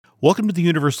Welcome to the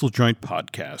Universal Joint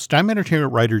Podcast. I'm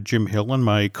entertainment writer Jim Hill, and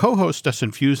my co-host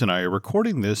Dustin Fuse and I are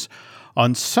recording this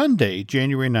on Sunday,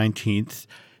 January 19th,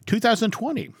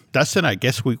 2020. Dustin, I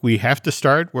guess we have to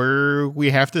start where we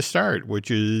have to start,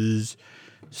 which is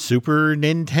Super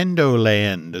Nintendo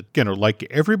Land. You know, like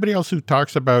everybody else who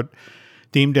talks about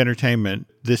themed entertainment,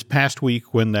 this past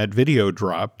week when that video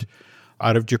dropped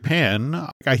out of Japan,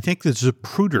 I think the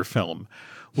Zapruder film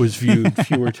was viewed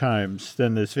fewer times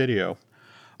than this video.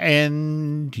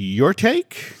 And your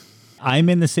take? I'm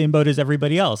in the same boat as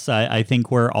everybody else. I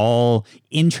think we're all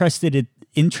interested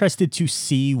to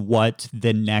see what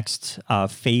the next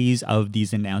phase of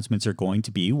these announcements are going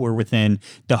to be. We're within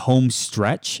the home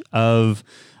stretch of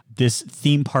this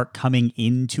theme park coming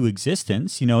into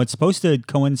existence. You know, it's supposed to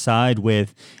coincide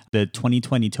with the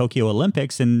 2020 Tokyo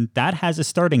Olympics, and that has a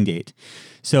starting date.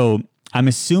 So I'm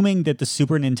assuming that the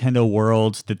Super Nintendo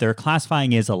World that they're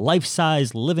classifying as a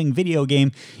life-size living video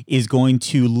game is going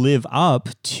to live up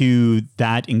to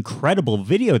that incredible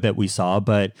video that we saw.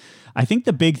 But I think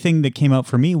the big thing that came out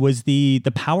for me was the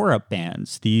power-up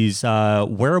bands, these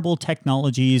wearable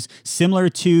technologies similar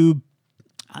to,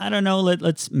 I don't know,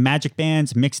 let's magic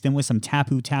bands mixed in with some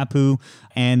tapu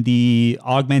and the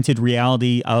augmented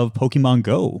reality of Pokemon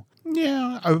Go.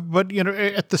 Yeah, but, you know,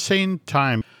 at the same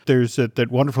time, there's that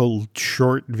wonderful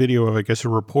short video of, I guess, a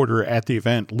reporter at the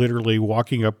event literally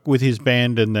walking up with his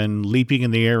band and then leaping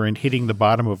in the air and hitting the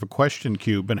bottom of a question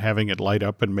cube and having it light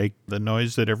up and make the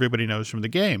noise that everybody knows from the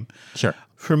game. Sure.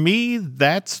 For me,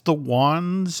 that's the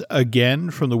wands,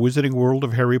 again, from the Wizarding World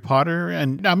of Harry Potter.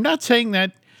 And I'm not saying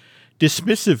that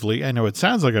dismissively. I know it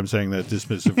sounds like I'm saying that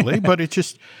dismissively, but it's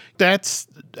just, that's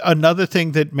another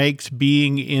thing that makes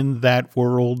being in that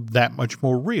world that much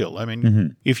more real. I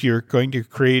mean, if you're going to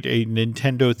create a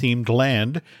Nintendo-themed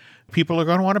land, people are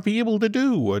going to want to be able to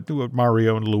do what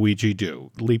Mario and Luigi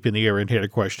do, leap in the air and hit a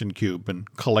question cube and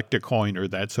collect a coin or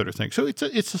that sort of thing. So it's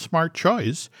a smart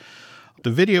choice.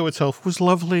 The video itself was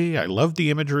lovely. I loved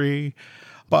the imagery.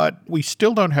 But we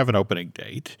still don't have an opening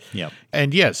date. Yep.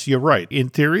 And yes, you're right. In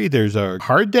theory, there's a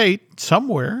hard date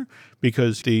somewhere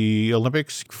because the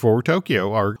Olympics for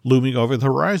Tokyo are looming over the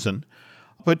horizon.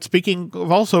 But speaking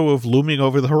of looming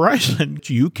over the horizon,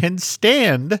 you can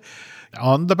stand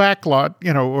on the back lot,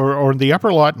 you know, or the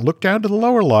upper lot and look down to the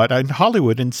lower lot in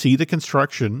Hollywood and see the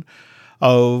construction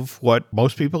of what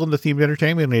most people in the themed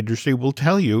entertainment industry will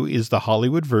tell you is the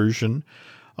Hollywood version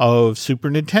of Super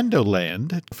Nintendo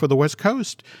Land for the West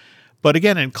Coast. But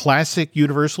again, in classic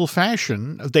Universal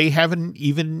fashion, they haven't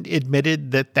even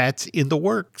admitted that that's in the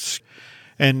works.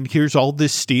 And here's all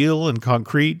this steel and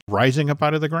concrete rising up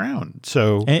out of the ground.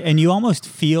 So, and you almost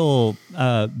feel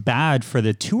bad for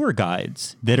the tour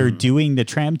guides that are doing the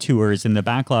tram tours in the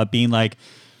backlot, being like,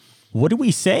 what do we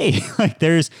say? Like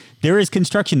there is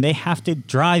construction. They have to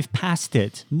drive past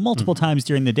it multiple times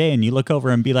during the day. And you look over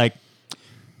and be like,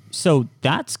 so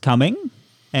that's coming?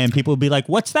 And people will be like,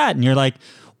 what's that? And you're like,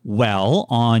 well,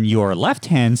 on your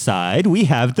left-hand side, we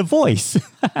have the voice.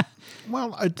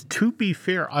 Well, to be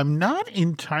fair, I'm not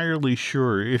entirely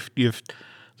sure if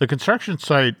the construction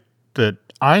site that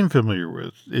I'm familiar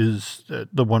with is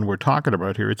the one we're talking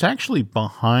about here. It's actually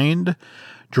behind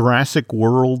Jurassic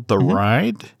World, the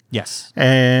ride. Yes.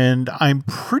 And I'm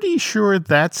pretty sure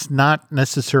that's not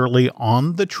necessarily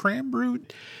on the tram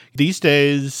route. These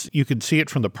days, you can see it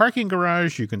from the parking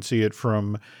garage. You can see it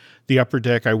from the upper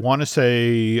deck. I want to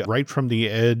say right from the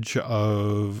edge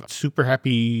of Super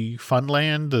Happy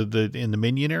Funland in the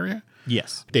Minion area.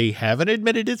 Yes. They haven't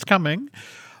admitted it's coming.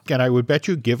 And I would bet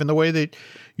you, given the way that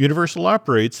Universal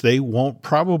operates, they won't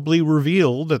probably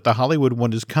reveal that the Hollywood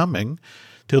one is coming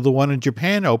till the one in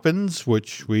Japan opens,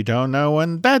 which we don't know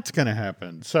when that's going to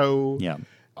happen. So, yeah.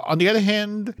 On the other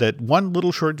hand, that one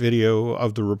little short video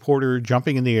of the reporter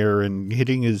jumping in the air and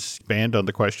hitting his band on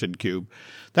the question cube,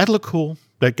 that looked cool.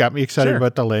 That got me excited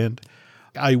about the land.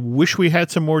 I wish we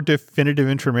had some more definitive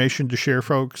information to share,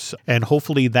 folks, and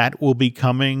hopefully that will be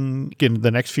coming in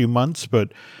the next few months.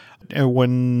 But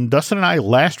when Dustin and I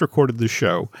last recorded the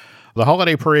show, the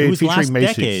holiday parade featuring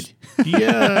Macy's.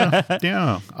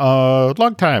 Yeah.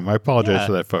 Long time. I apologize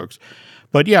for that, folks.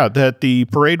 But yeah, that the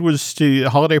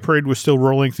holiday parade was still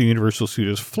rolling through Universal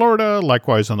Studios Florida,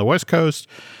 likewise on the West Coast.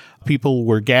 People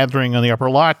were gathering on the upper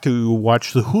lot to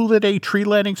watch the Hula Day tree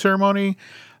lighting ceremony,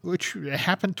 which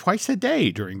happened twice a day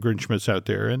during Grinchmas out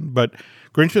there. But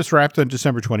Grinchmas wrapped on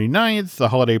December 29th. The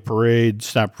holiday parade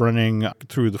stopped running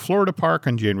through the Florida park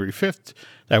on January 5th.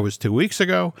 That was 2 weeks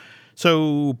ago.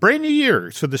 So brand new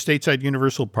year for the stateside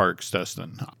Universal parks,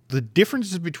 Dustin. The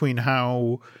differences between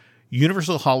how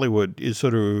Universal Hollywood is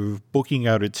sort of booking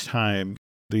out its time,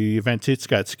 the events it's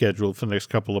got scheduled for the next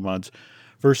couple of months,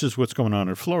 versus what's going on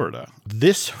in Florida.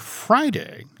 This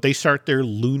Friday, they start their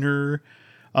Lunar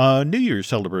New Year's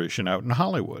celebration out in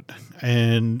Hollywood.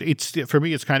 And for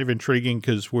me, it's kind of intriguing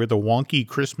because where the wonky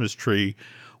Christmas tree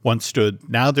once stood,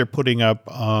 now they're putting up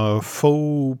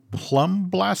faux plum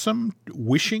blossom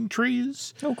wishing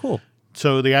trees. Oh, cool.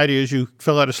 So the idea is you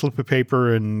fill out a slip of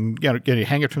paper and you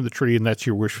hang it from the tree, and that's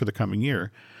your wish for the coming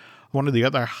year. One of the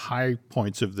other high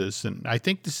points of this, and I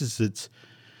think this is its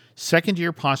second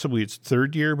year, possibly its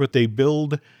third year, but they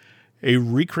build a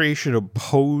recreation of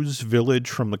Poe's village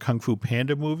from the Kung Fu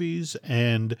Panda movies,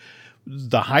 and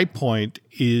the high point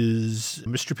is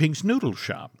Mr. Pink's Noodle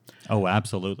Shop. Oh,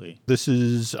 absolutely. This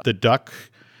is the duck,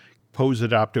 Poe's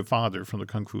adoptive father from the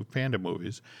Kung Fu Panda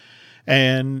movies.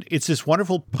 And it's this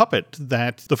wonderful puppet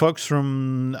that the folks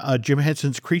from Jim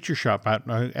Henson's Creature Shop out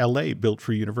in L.A. built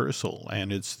for Universal.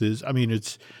 And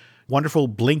it's wonderful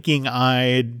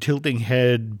blinking-eyed, tilting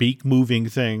head, beak-moving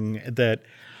thing that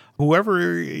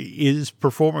whoever is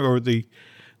performing, or the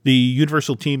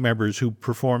Universal team members who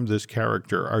perform this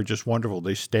character are just wonderful.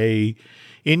 They stay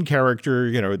in character.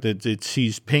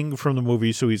 He's Ping from the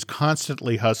movie, so he's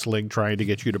constantly hustling, trying to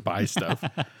get you to buy stuff.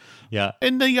 Yeah.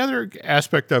 And the other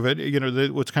aspect of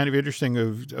it, what's kind of interesting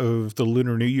of the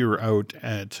Lunar New Year out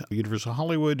at Universal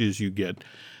Hollywood is you get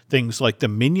things like the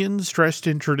Minions dressed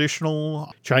in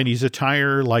traditional Chinese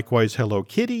attire, likewise Hello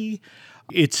Kitty.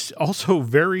 It's also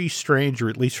very strange, or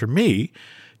at least for me,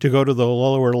 to go to the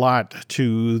lower lot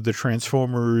to the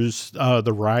Transformers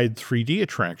The Ride 3D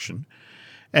attraction.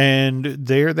 And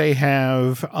there they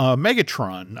have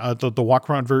Megatron, the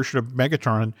walk-around version of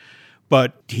Megatron,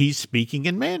 but he's speaking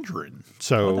in Mandarin.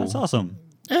 So that's awesome.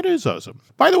 It is awesome.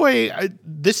 By the way,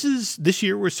 this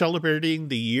year we're celebrating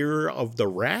the year of the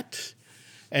rat.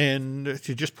 And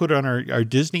to just put on our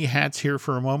Disney hats here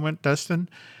for a moment, Dustin,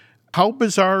 how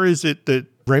bizarre is it that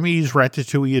Remy's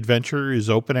Ratatouille Adventure is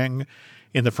opening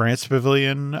in the France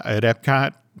Pavilion at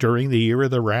Epcot during the year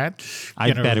of the rat?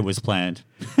 I bet it was planned.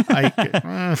 I've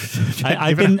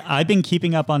I've been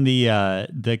keeping up on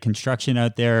the construction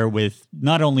out there with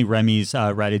not only Remy's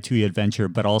Ratatouille Adventure,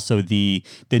 but also the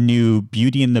new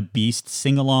Beauty and the Beast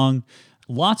sing-along.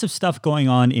 Lots of stuff going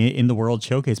on in the World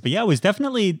Showcase. But yeah, it was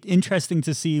definitely interesting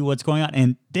to see what's going on.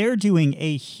 And they're doing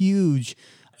a huge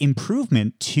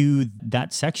improvement to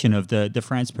that section of the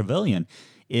France Pavilion.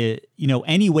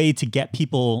 Any way to get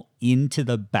people into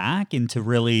the back and to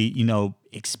really,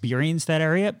 experience that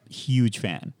area, huge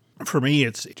fan. For me,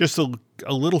 it's just a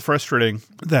little frustrating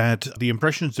that the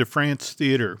Impressions de France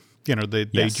Theater,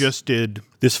 they just did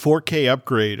this 4K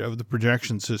upgrade of the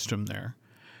projection system there.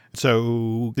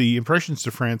 So the Impressions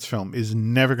de France film is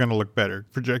never going to look better,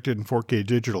 projected in 4K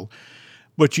digital,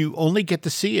 but you only get to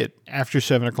see it after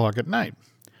 7 o'clock at night.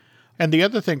 And the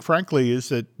other thing, frankly, is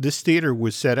that this theater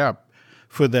was set up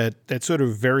for that sort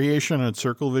of variation on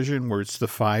Circle Vision where it's the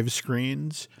 5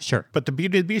 screens. Sure. But the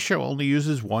Beauty and the Beast show only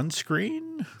uses 1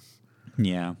 screen.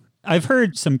 Yeah. I've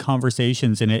heard some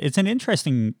conversations, and it's an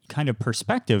interesting kind of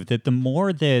perspective that the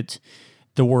more that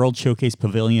the World Showcase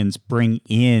pavilions bring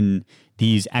in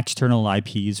these external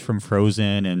IPs from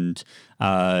Frozen and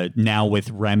now with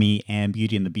Remy and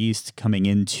Beauty and the Beast coming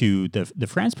into the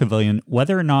France Pavilion,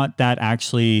 whether or not that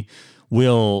actually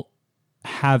will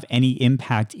have any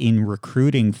impact in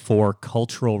recruiting for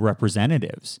cultural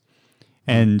representatives.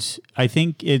 And I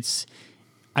think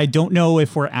I don't know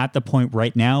if we're at the point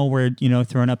right now where,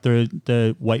 throwing up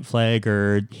the white flag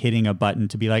or hitting a button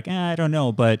to be like, I don't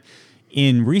know. But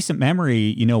in recent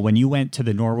memory, when you went to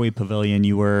the Norway Pavilion,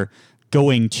 you were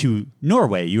going to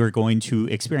Norway. You were going to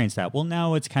experience that. Well,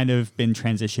 now it's kind of been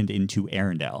transitioned into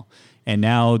Arendelle. And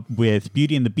now with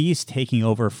Beauty and the Beast taking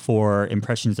over for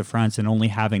Impressions de France and only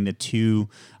having the 2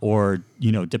 or,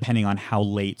 depending on how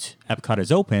late Epcot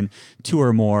is open, 2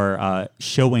 or more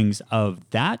showings of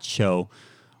that show,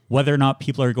 whether or not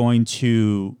people are going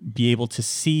to be able to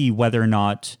see whether or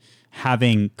not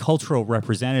having cultural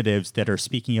representatives that are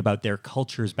speaking about their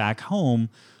cultures back home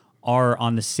are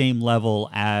on the same level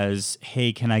as,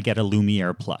 hey, can I get a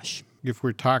Lumiere plush? If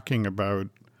we're talking about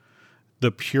the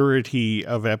purity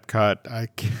of Epcot,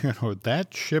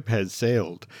 that ship has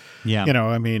sailed. Yeah.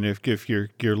 If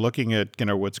you're looking at,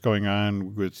 what's going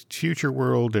on with Future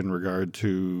World in regard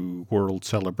to World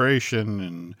Celebration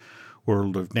and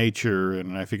World of Nature,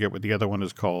 and I forget what the other one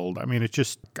is called.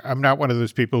 I'm not one of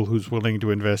those people who's willing to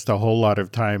invest a whole lot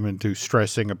of time into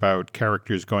stressing about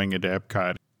characters going into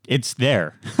Epcot. It's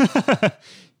there.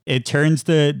 It turns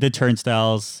the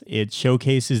turnstiles. It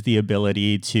showcases the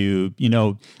ability to,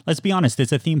 let's be honest,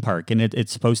 it's a theme park and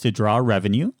it's supposed to draw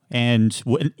revenue. And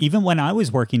even when I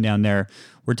was working down there,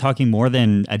 we're talking more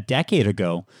than a decade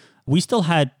ago, we still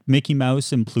had Mickey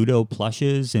Mouse and Pluto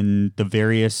plushes and the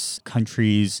various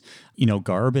countries,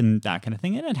 garb and that kind of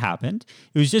thing. And it happened.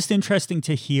 It was just interesting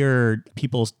to hear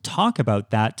people talk about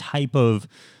that type of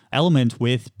element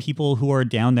with people who are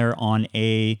down there on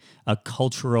a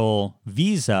cultural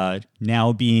visa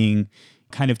now being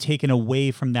kind of taken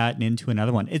away from that and into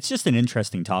another one. It's just an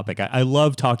interesting topic. I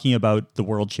love talking about the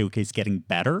World Showcase getting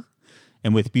better.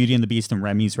 And with Beauty and the Beast and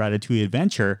Remy's Ratatouille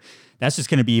Adventure, that's just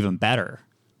going to be even better.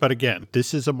 But again,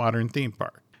 this is a modern theme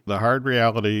park. The hard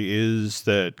reality is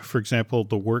that, for example,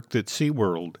 the work that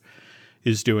SeaWorld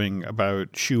is doing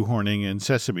about shoehorning in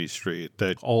Sesame Street,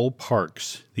 that all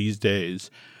parks these days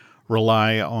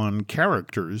rely on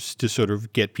characters to sort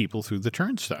of get people through the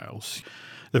turnstiles.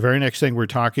 The very next thing we're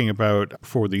talking about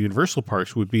for the Universal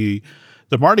parks would be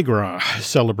the Mardi Gras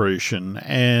celebration.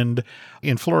 And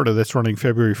in Florida, that's running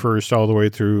February 1st all the way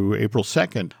through April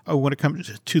 2nd. When it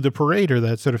comes to the parade or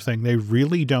that sort of thing, they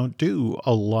really don't do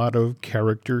a lot of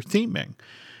character theming.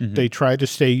 Mm-hmm. They try to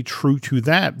stay true to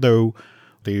that, though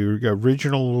the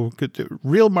original,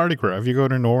 real Mardi Gras, if you go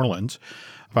to New Orleans,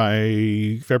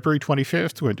 by February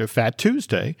 25th, went to Fat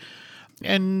Tuesday.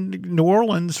 And New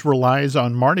Orleans relies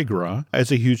on Mardi Gras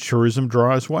as a huge tourism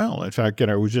draw as well. In fact,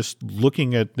 I was just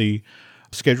looking at the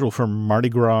schedule for Mardi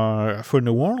Gras for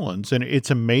New Orleans, and it's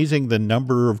amazing the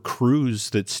number of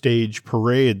crews that stage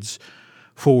parades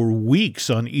for weeks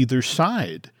on either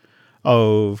side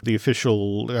of the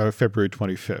official February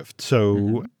 25th.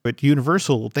 So at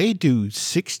Universal, they do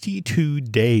 62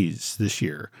 days this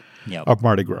year of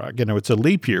Mardi Gras. It's a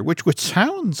leap year, which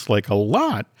sounds like a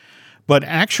lot. But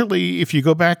actually, if you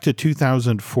go back to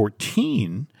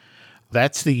 2014,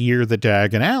 that's the year that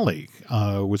Diagon Alley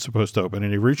was supposed to open.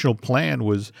 And the original plan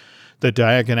was that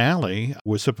Diagon Alley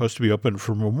was supposed to be open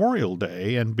for Memorial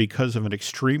Day. And because of an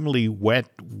extremely wet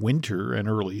winter and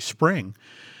early spring,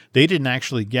 they didn't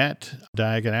actually get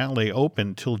Diagon Alley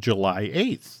open till July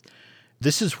 8th.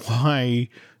 This is why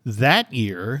that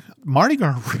year, Mardi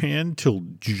Gras ran till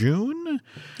June.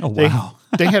 Oh, wow.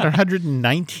 They had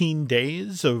 119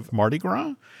 days of Mardi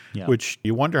Gras, which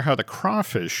you wonder how the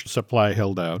crawfish supply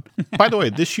held out. By the way,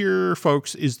 this year,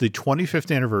 folks, is the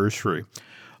 25th anniversary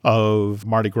of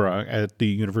Mardi Gras at the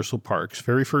Universal Parks.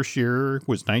 Very first year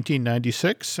was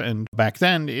 1996, and back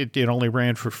then it only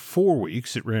ran for 4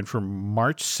 weeks. It ran from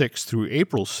March 6th through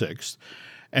April 6th.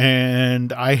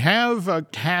 And I have a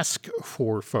task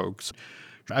for folks.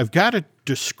 I've got a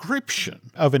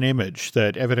description of an image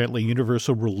that evidently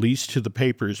Universal released to the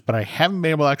papers, but I haven't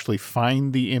been able to actually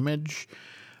find the image.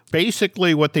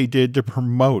 Basically, what they did to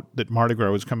promote that Mardi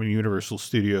Gras was coming to Universal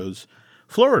Studios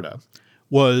Florida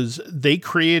was they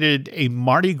created a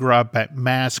Mardi Gras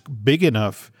mask big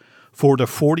enough for the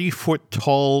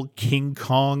 40-foot-tall King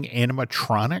Kong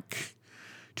animatronic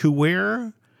to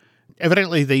wear.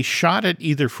 Evidently, they shot it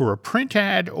either for a print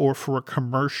ad or for a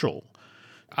commercial.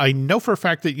 I know for a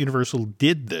fact that Universal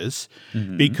did this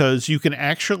because you can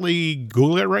actually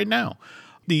Google it right now.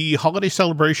 The holiday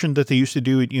celebration that they used to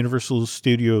do at Universal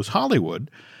Studios Hollywood,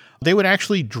 they would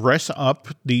actually dress up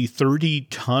the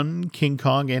 30-ton King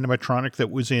Kong animatronic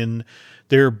that was in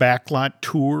their backlot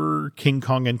tour, King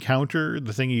Kong Encounter,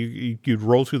 the thing you'd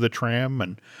roll through the tram.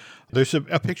 And there's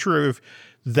a picture of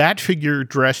that figure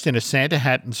dressed in a Santa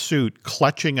hat and suit,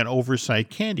 clutching an oversized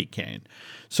candy cane.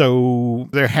 So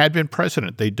there had been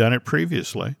precedent. They'd done it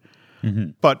previously.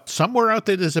 But somewhere out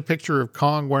there, there's a picture of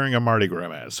Kong wearing a Mardi Gras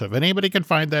mask. So if anybody can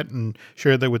find that and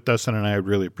share that with Dustin and I would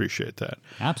really appreciate that.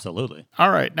 Absolutely.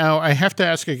 All right. Now, I have to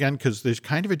ask again, because there's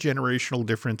kind of a generational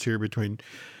difference here between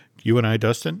you and I,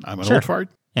 Dustin. I'm an old fart.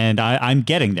 And I'm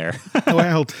getting there.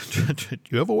 Well,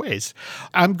 you have a ways.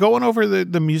 I'm going over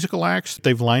the musical acts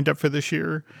they've lined up for this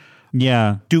year.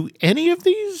 Yeah. Do any of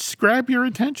these grab your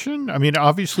attention? I mean,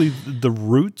 obviously, The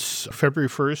Roots, February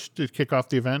 1st, to kick off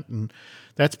the event, and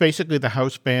that's basically the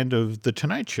house band of The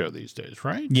Tonight Show these days,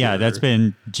 right? Yeah, that's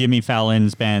been Jimmy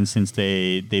Fallon's band since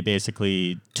they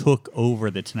basically took over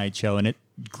The Tonight Show. And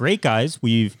great guys.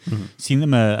 We've seen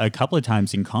them a couple of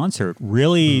times in concert.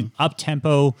 Really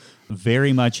up-tempo,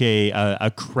 very much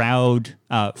a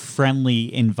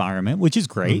crowd-friendly environment, which is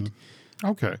great.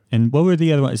 Okay. And what were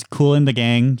the other ones? Kool and the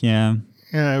Gang, yeah.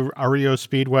 REO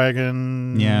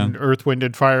Speedwagon, Earth, Wind,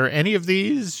 and Fire. Any of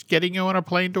these getting you on a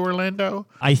plane to Orlando?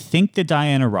 I think the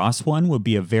Diana Ross one would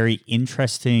be a very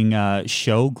interesting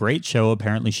show. Great show.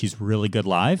 Apparently, she's really good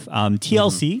live.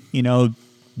 TLC,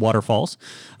 waterfalls.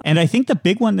 And I think the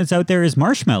big one that's out there is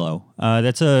Marshmallow.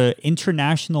 That's a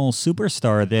international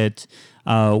superstar that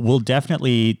will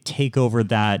definitely take over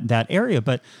that area.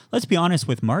 But let's be honest,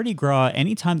 with Mardi Gras,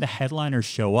 anytime the headliners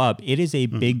show up, it is a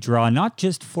big draw, not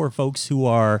just for folks who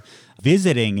are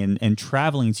visiting and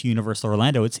traveling to Universal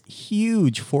Orlando. It's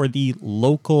huge for the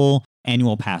local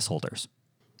annual pass holders.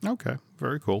 Okay,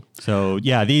 very cool. So,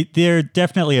 yeah, they're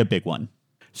definitely a big one.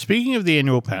 Speaking of the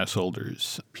annual pass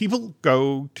holders, people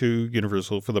go to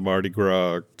Universal for the Mardi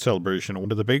Gras celebration. One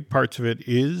of the big parts of it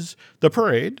is the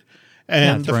parade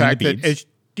and the fact that,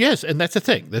 yes, and that's the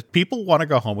thing, that people want to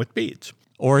go home with beads.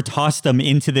 Or toss them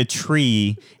into the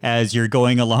tree as you're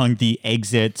going along the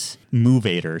exit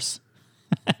movators.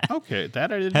 Okay,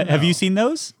 that I didn't know. Have you seen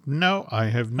those? No, I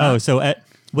have not. Oh, so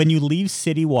when you leave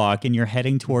City Walk and you're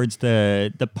heading towards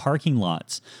the parking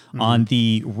lots, on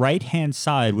the right-hand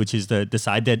side, which is the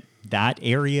side that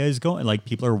area is going, like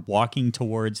people are walking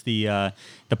towards the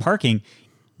parking,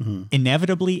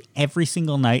 inevitably every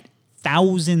single night,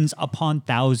 thousands upon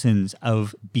thousands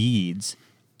of beads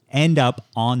end up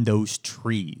on those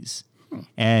trees.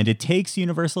 And it takes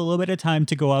Universal a little bit of time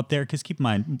to go up there because keep in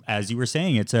mind, as you were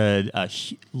saying, it's a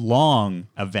long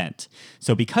event.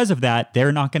 So because of that,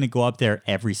 they're not going to go up there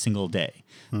every single day.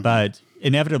 But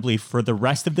inevitably, for the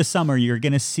rest of the summer, you're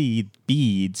going to see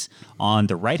beads on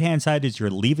the right-hand side as you're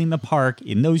leaving the park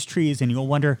in those trees, and you'll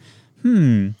wonder,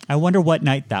 I wonder what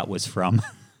night that was from.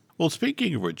 Well,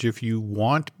 speaking of which, if you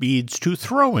want beads to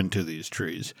throw into these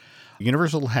trees,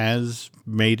 Universal has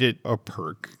made it a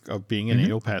perk of being an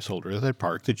annual pass holder at that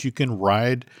park that you can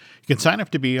ride. You can sign up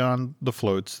to be on the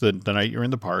floats the night you're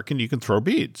in the park, and you can throw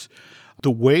beads.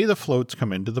 The way the floats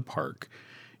come into the park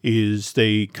is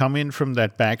they come in from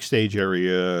that backstage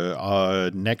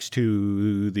area next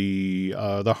to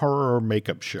the horror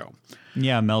makeup show.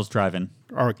 Yeah, Mel's driving.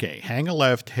 Okay, hang a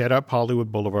left, head up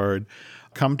Hollywood Boulevard,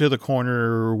 come to the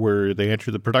corner where they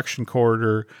enter the production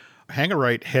corridor, hang a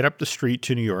right, head up the street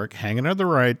to New York, hang another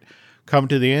right, come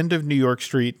to the end of New York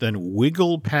Street, then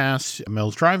wiggle past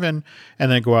Mel's Drive-In,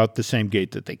 and then go out the same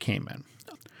gate that they came in.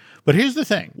 But here's the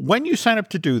thing. When you sign up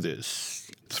to do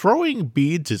this, throwing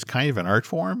beads is kind of an art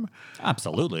form.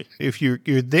 Absolutely. If you're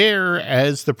there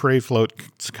as the parade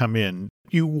floats come in,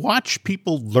 you watch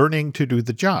people learning to do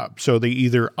the job. So they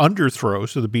either underthrow,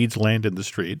 so the beads land in the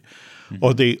street,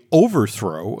 or they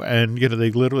overthrow, and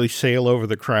they literally sail over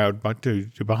the crowd to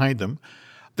behind them.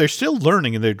 They're still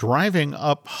learning, and they're driving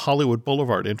up Hollywood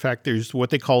Boulevard. In fact, there's what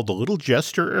they call the Little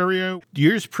Jester area.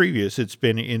 Years previous, it's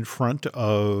been in front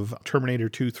of Terminator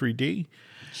 2 3D.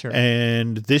 Sure.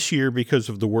 And this year, because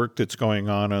of the work that's going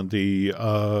on the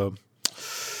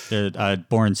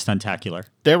Bourne Stuntacular.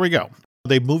 There we go.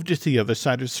 They moved it to the other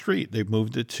side of the street. They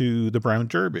moved it to the Brown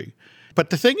Derby. But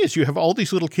the thing is, you have all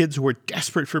these little kids who are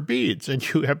desperate for beads, and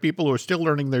you have people who are still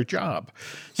learning their job.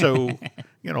 So,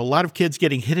 a lot of kids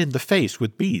getting hit in the face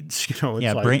with beads.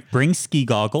 It's bring ski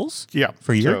goggles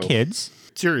for your kids.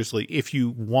 Seriously, if you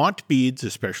want beads,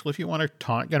 especially if you want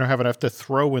to have enough to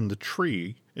throw in the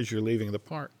tree as you're leaving the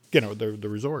park, the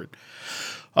resort.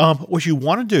 What you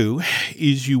want to do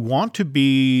is you want to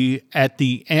be at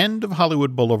the end of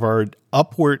Hollywood Boulevard,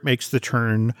 up where it makes the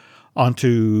turn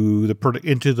into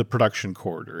the production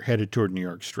corridor, headed toward New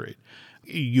York Street.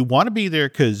 You want to be there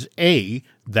because, A,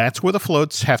 that's where the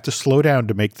floats have to slow down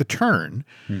to make the turn.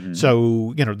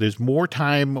 So, there's more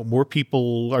time, more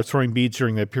people are throwing beads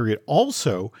during that period.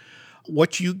 Also,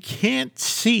 what you can't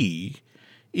see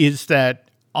is that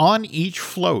on each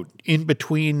float in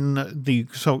between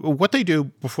so what they do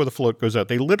before the float goes out,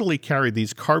 they literally carry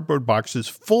these cardboard boxes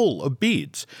full of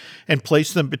beads and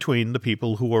place them between the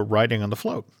people who are riding on the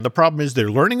float. The problem is they're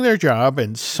learning their job,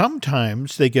 and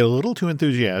sometimes they get a little too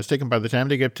enthusiastic, and by the time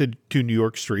they get to New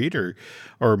York Street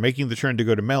or making the turn to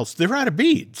go to Mel's, they're out of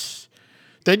beads.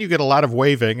 Then you get a lot of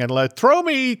waving and throw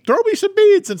me some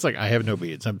beads. And it's like, I have no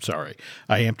beads. I'm sorry.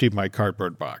 I emptied my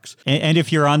cardboard box. And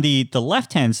if you're on the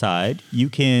left-hand side, you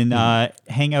can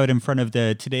hang out in front of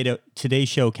the Today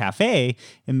Show Cafe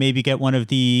and maybe get one of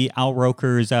the Al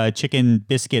Roker's chicken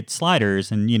biscuit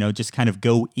sliders and, just kind of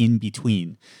go in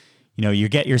between. You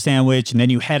get your sandwich and then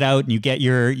you head out and you get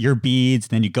your beads, and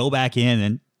then you go back in,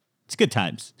 and it's good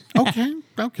times.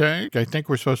 Okay. I think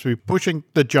we're supposed to be pushing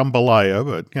the jambalaya,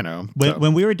 but,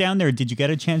 When we were down there, did you get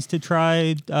a chance to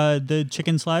try the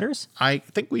chicken sliders? I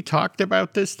think we talked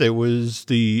about this. There was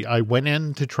I went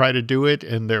in to try to do it,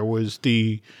 and there was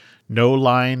the no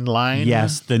line.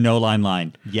 Yes, the no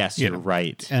line. Yes, you're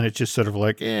right. And it's just sort of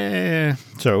like,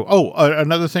 So,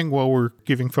 another thing while we're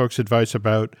giving folks advice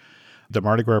about the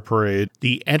Mardi Gras parade.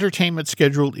 The entertainment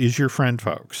schedule is your friend,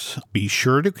 folks. Be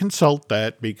sure to consult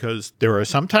that because there are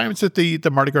some times that the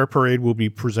Mardi Gras parade will be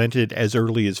presented as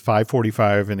early as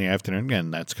 5:45 in the afternoon,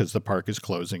 and that's because the park is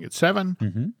closing at 7.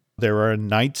 Mm-hmm. There are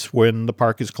nights when the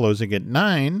park is closing at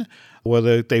 9,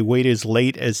 whether they wait as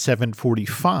late as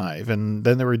 7:45. And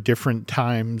then there are different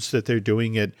times that they're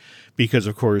doing it because,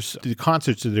 of course, the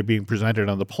concerts that are being presented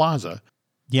on the plaza.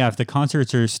 Yeah, if the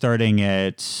concerts are starting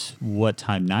at what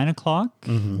time, 9 o'clock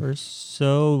or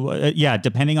so? Yeah,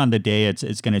 depending on the day,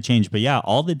 it's going to change. But yeah,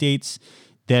 all the dates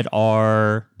that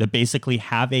basically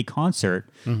have a concert,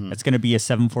 it's going to be a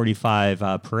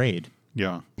 7:45 parade.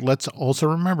 Yeah. Let's also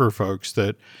remember, folks,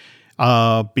 that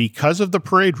because of the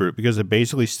parade route, because it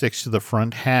basically sticks to the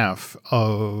front half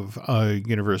of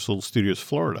Universal Studios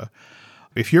Florida,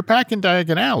 if you're back in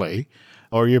Diagon Alley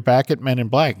or you're back at Men in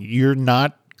Black, you're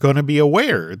not going to be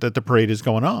aware that the parade is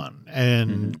going on.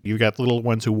 And you've got little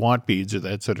ones who want beads or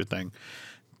that sort of thing.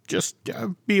 Just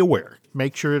be aware.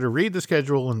 Make sure to read the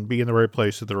schedule and be in the right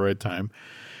place at the right time.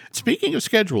 Speaking of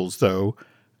schedules, though,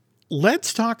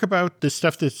 let's talk about the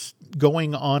stuff that's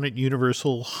going on at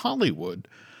Universal Hollywood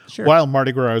while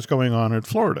Mardi Gras is going on in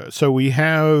Florida. So we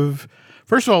have,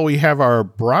 first of all, we have our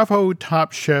Bravo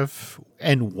Top Chef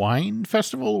and Wine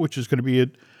Festival, which is going to be at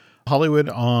Hollywood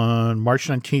on March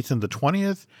 19th and the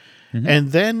 20th.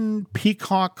 And then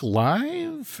Peacock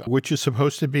Live, which is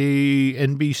supposed to be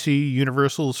NBC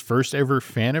Universal's first ever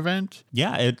fan event.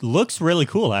 Yeah, it looks really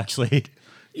cool, actually.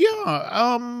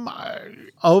 Yeah.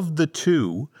 Of the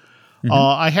two,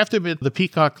 I have to admit the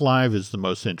Peacock Live is the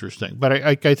most interesting. But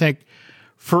I think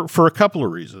for a couple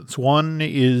of reasons. One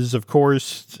is, of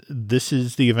course, this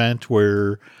is the event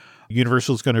where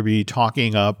Universal is going to be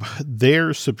talking up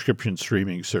their subscription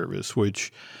streaming service,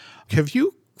 which have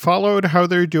you followed how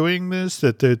they're doing this,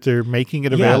 that they're making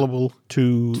it available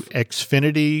to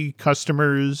Xfinity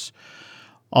customers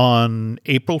on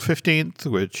April 15th,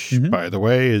 which, by the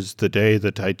way, is the day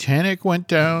the Titanic went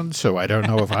down. So I don't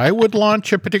know if I would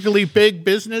launch a particularly big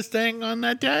business thing on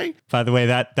that day. By the way,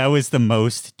 that was the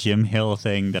most Jim Hill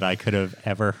thing that I could have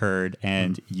ever heard,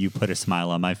 and you put a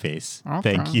smile on my face.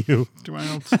 Okay. Thank you.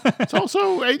 Well, it's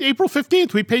also April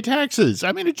 15th. We pay taxes.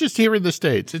 I mean, it's just here in the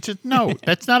States. It's just, no,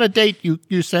 that's not a date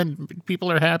you send. People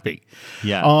are happy.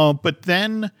 Yeah. But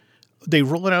then they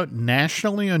roll it out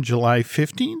nationally on July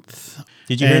 15th.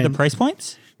 Did you hear the price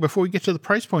points? Before we get to the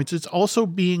price points, it's also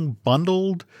being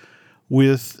bundled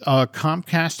with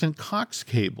Comcast and Cox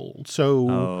cable.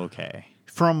 So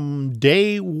from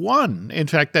day one, in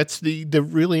fact, that's the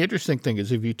really interesting thing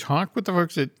is if you talk with the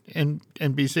folks at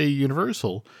NBC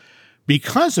Universal,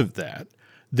 because of that,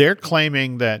 they're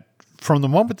claiming that from the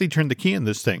moment they turn the key in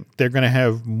this thing, they're going to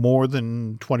have more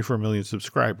than 24 million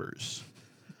subscribers.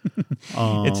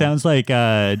 It sounds like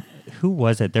who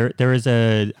was it? There is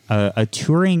a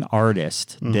touring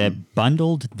artist that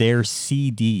bundled their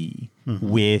CD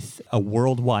with a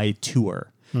worldwide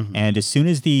tour. And as soon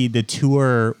as the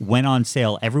tour went on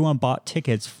sale, everyone bought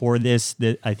tickets for this.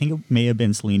 I think it may have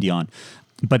been Celine Dion.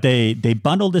 But they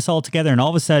bundled this all together, and all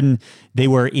of a sudden they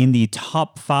were in the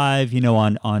top 5,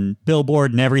 on Billboard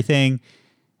and everything.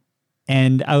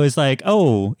 And I was like,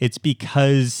 oh, it's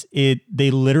because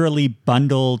they literally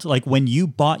bundled, like when you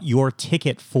bought your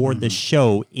ticket for the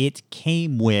show, it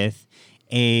came with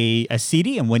a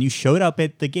CD. And when you showed up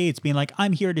at the gates being like,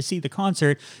 I'm here to see the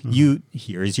concert,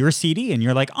 here's your CD. And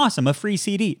you're like, awesome, a free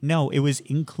CD. No, it was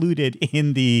included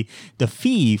in the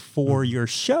fee for your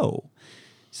show.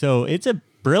 So it's a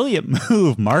brilliant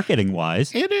move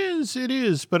marketing-wise. It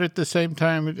is. But at the same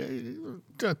time,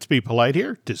 to be polite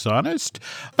here, dishonest.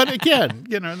 But again,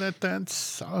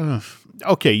 that's...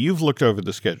 okay, you've looked over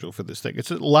the schedule for this thing.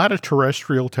 It's a lot of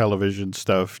terrestrial television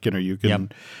stuff. You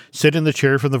can sit in the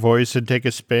chair from The Voice and take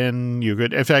a spin. You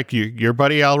could, in fact, your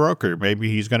buddy Al Roker, maybe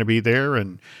he's going to be there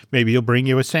and maybe he'll bring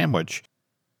you a sandwich.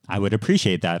 I would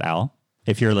appreciate that, Al,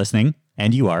 if you're listening,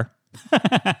 and you are.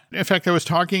 In fact, I was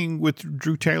talking with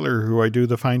Drew Taylor, who I do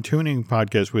the Fine Tuning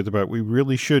podcast with, about we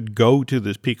really should go to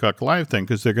this Peacock Live thing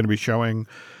because they're going to be showing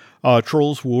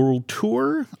Trolls World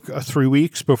Tour 3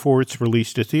 weeks before it's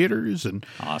released to theaters, and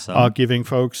giving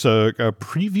folks a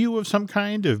preview of some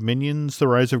kind of Minions: The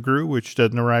Rise of Gru, which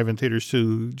doesn't arrive in theaters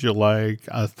till July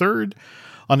 3rd.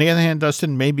 On the other hand,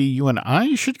 Dustin, maybe you and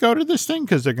I should go to this thing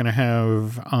because they're going to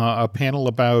have a panel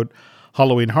about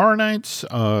Halloween Horror Nights,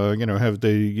 have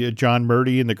the John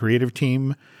Mardi and the creative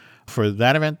team for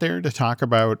that event there to talk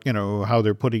about, how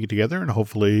they're putting it together and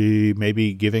hopefully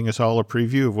maybe giving us all a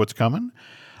preview of what's coming.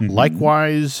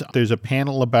 Likewise, there's a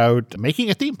panel about making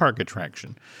a theme park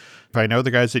attraction. If I know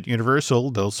the guys at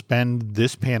Universal, they'll spend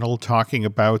this panel talking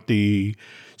about the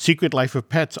Secret Life of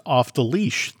Pets off the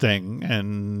leash thing.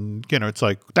 And, it's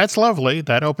like, that's lovely.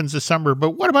 That opens this summer.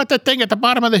 But what about that thing at the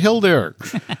bottom of the hill there?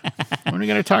 When are we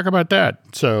going to talk about that?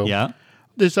 So Yeah.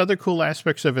 there's other cool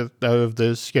aspects of this,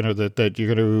 that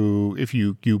you're going to, if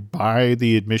you buy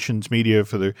the admissions media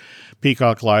for the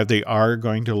Peacock Live, they are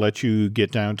going to let you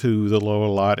get down to the lower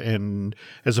lot, and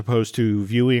as opposed to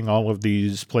viewing all of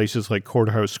these places like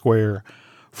Courthouse Square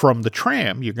from the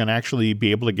tram, you're going to actually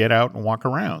be able to get out and walk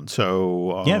around.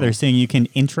 So they're saying you can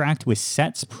interact with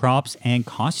sets, props, and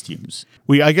costumes.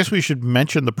 I guess we should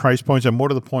mention the price points, and more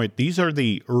to the point, these are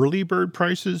the early bird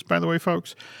prices, by the way,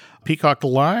 folks. Peacock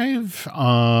Live,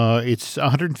 it's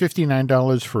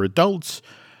 $159 for adults,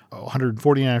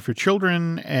 $149 for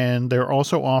children, and they're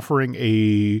also offering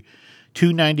a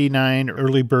 $299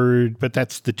 early bird, but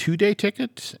that's the 2-day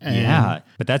ticket. Yeah,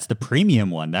 but that's the premium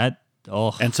one.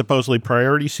 And supposedly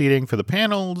priority seating for the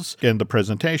panels and the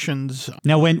presentations.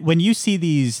 Now, when you see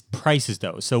these prices,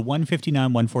 though, so $159,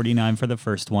 $149 for the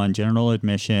first one, general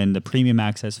admission, the premium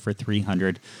access for $300.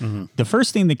 Mm-hmm. The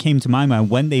first thing that came to my mind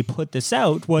when they put this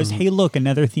out was, hey, look,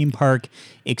 another theme park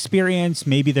experience.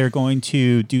 Maybe they're going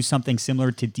to do something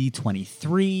similar to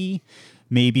D23.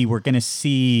 Maybe we're going to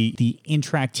see the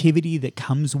interactivity that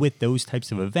comes with those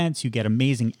types of events. You get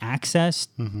amazing access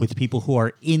with people who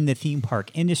are in the theme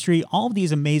park industry, all of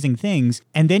these amazing things.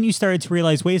 And then you started to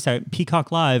realize, wait a second,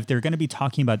 Peacock Live, they're going to be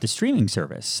talking about the streaming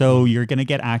service. So you're going to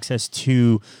get access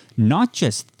to not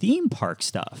just theme park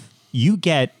stuff. You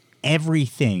get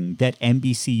everything that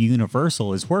NBC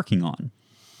Universal is working on.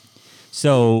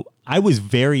 So I was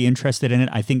very interested in it.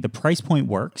 I think the price point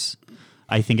works.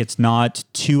 I think it's not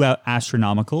too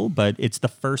astronomical, but it's the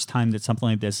first time that something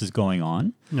like this is going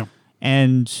on. No.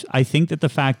 And I think that the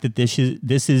fact that this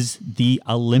is the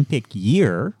Olympic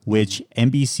year, which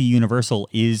NBC Universal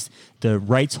is the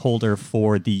rights holder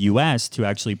for the U.S. to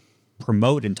actually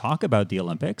promote and talk about the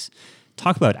Olympics,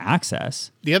 talk about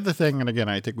access. The other thing, and again,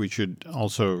 I think we should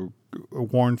also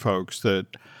warn folks that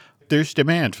there's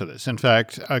demand for this. In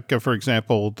fact, for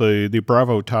example, the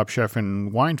Bravo Top Chef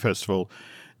and Wine Festival,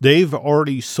 they've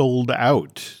already sold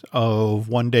out of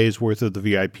 1 day's worth of the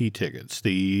VIP tickets.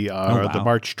 The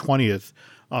March 20th,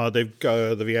 they've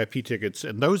got the VIP tickets,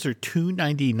 and those are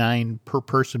 $299 per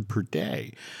person per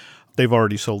day. They've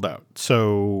already sold out.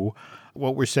 So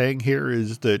what we're saying here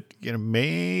is that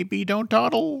maybe don't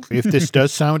dawdle. If this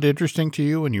does sound interesting to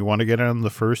you and you want to get on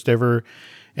the first ever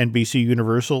NBC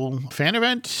Universal fan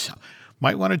event,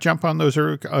 might want to jump on those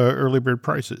early bird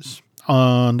prices.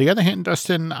 On the other hand,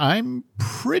 Dustin, I'm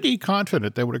pretty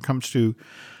confident that when it comes to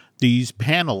these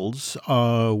panels,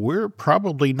 we're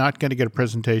probably not going to get a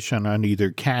presentation on either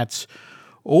Cats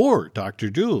or Dr.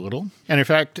 Dolittle. And in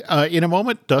fact, in a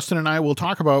moment, Dustin and I will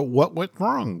talk about what went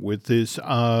wrong with this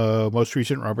most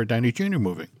recent Robert Downey Jr.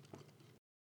 movie.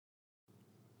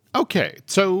 Okay,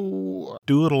 so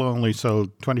Dolittle only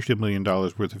sold $22 million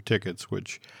worth of tickets,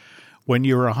 which, when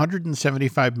you're a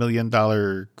 $175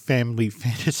 million family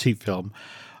fantasy film,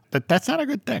 that's not a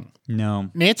good thing.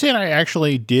 No. Nancy and I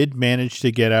actually did manage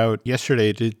to get out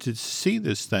yesterday to see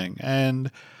this thing. And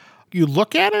you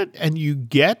look at it and you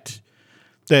get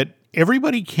that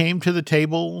everybody came to the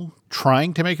table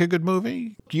trying to make a good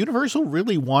movie. Universal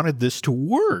really wanted this to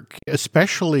work,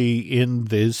 especially in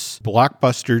this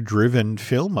blockbuster-driven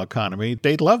film economy.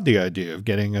 They loved the idea of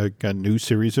getting a new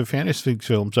series of fantasy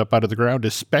films up out of the ground,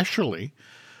 especially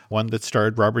one that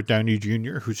starred Robert Downey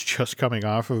Jr., who's just coming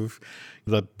off of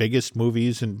the biggest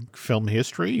movies in film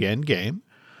history, Endgame.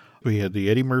 We had the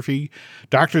Eddie Murphy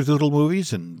Dr. Dolittle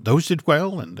movies, and those did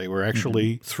well, and they were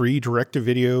actually 3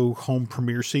 direct-to-video home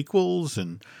premiere sequels,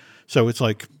 and so it's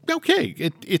like, okay,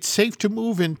 it's safe to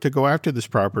move in to go after this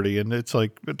property, and it's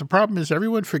like, but the problem is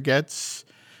everyone forgets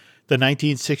the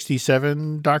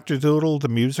 1967 Dr. Dolittle, the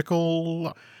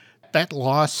musical. That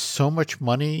lost so much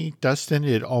money, Dustin,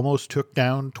 it almost took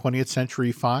down 20th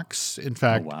Century Fox. In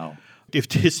fact, if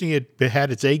Disney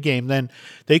had its A game, then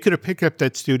they could have picked up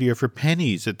that studio for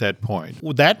pennies at that point.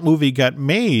 Well, that movie got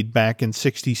made back in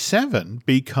 1967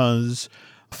 because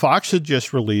Fox had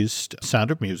just released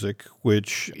Sound of Music,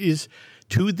 which is,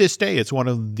 to this day, it's one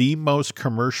of the most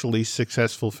commercially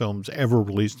successful films ever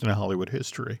released in Hollywood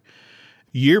history.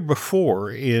 Year before,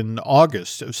 in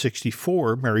August of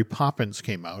 1964, Mary Poppins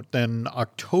came out. Then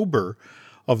October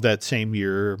of that same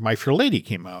year, My Fair Lady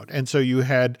came out. And so you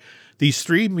had these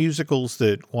 3 musicals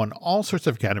that won all sorts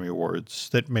of Academy Awards,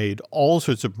 that made all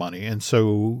sorts of money. And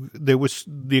so there was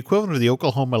the equivalent of the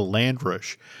Oklahoma land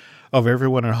rush of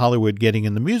everyone in Hollywood getting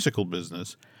in the musical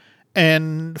business.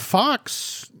 And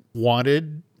Fox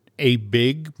wanted a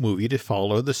big movie to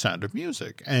follow The Sound of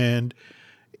Music. And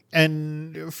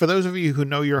for those of you who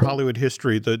know your Hollywood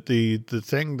history, the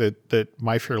thing that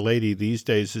My Fair Lady these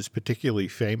days is particularly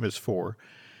famous for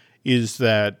is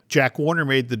that Jack Warner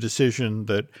made the decision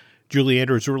that Julie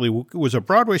Andrews really was a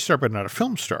Broadway star but not a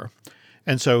film star.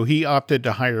 And so he opted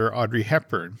to hire Audrey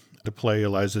Hepburn to play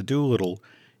Eliza Doolittle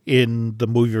in the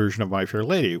movie version of My Fair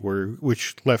Lady,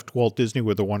 which left Walt Disney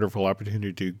with a wonderful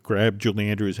opportunity to grab Julie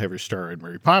Andrews, have her star in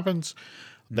Mary Poppins.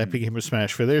 That became a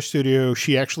smash for their studio.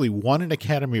 She actually won an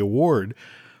Academy Award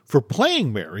for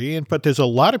playing Mary, but there's a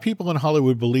lot of people in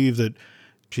Hollywood believe that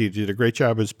she did a great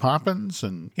job as Poppins,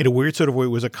 and in a weird sort of way, it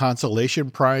was a consolation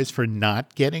prize for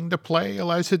not getting to play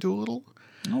Eliza Doolittle.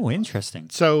 Oh, interesting.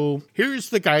 So here's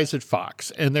the guys at Fox,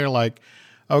 and they're like,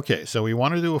 okay, so we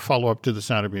want to do a follow-up to The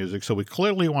Sound of Music, so we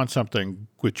clearly want something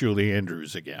with Julie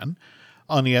Andrews again.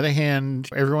 On the other hand,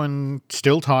 everyone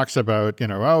still talks about,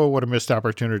 oh, what a missed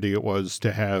opportunity it was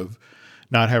to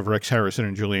not have Rex Harrison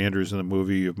and Julie Andrews in the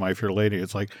movie of My Fair Lady.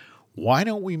 It's like, why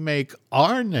don't we make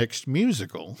our next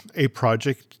musical a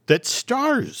project that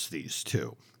stars these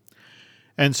two?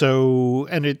 And so,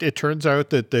 it turns out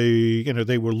that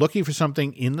they were looking for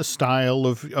something in the style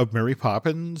of Mary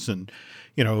Poppins, and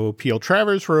P.L.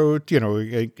 Travers wrote,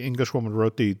 an Englishwoman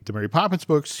wrote the Mary Poppins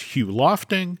books. Hugh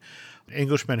Lofting,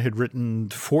 Englishman, had written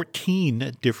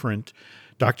 14 different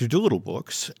Dr. Dolittle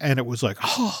books, and it was like,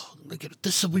 oh, look at it,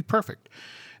 this will be perfect.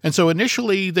 And so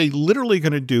initially, they literally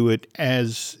going to do it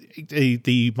as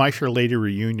the My Fair Lady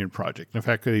reunion project. In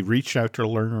fact, they reached out to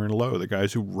Lerner and Loewe, the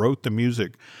guys who wrote the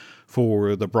music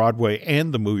for the Broadway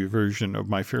and the movie version of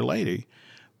My Fair Lady.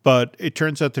 But it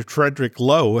turns out that Frederick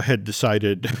Loewe had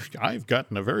decided, I've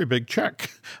gotten a very big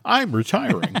check. I'm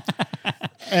retiring.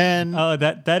 And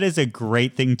that is a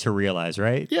great thing to realize,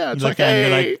 right? Yeah, it's like,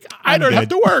 hey, I don't have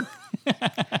to work.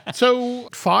 So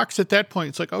Fox at that point,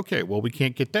 it's like, okay, well, we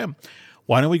can't get them.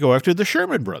 Why don't we go after the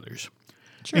Sherman Brothers?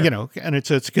 Sure. And it's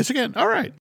because, again, all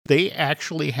right, they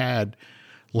actually had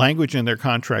language in their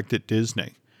contract at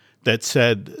Disney that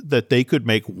said that they could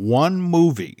make one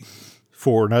movie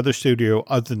for another studio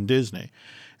other than Disney.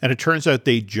 And it turns out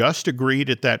they just agreed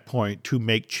at that point to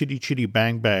make Chitty Chitty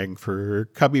Bang Bang for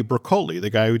Cubby Broccoli, the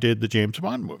guy who did the James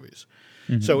Bond movies.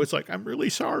 Mm-hmm. So it's like, I'm really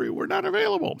sorry, we're not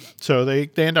available. So they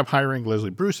end up hiring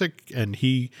Leslie Brusick, and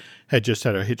he had just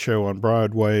had a hit show on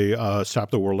Broadway,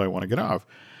 Stop the World, I Want to Get Off.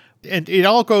 And it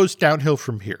all goes downhill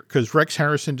from here because Rex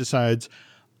Harrison decides,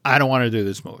 I don't want to do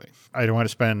this movie. I don't want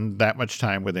to spend that much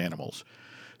time with animals.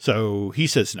 So he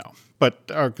says no. But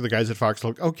the guys at Fox are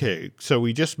like, okay, so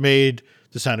we just made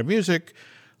The Sound of Music.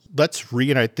 Let's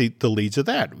reunite the leads of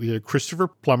that. We had Christopher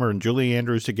Plummer and Julie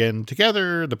Andrews again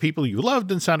together, the people you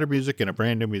loved in Sound of Music, in a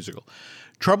brand new musical.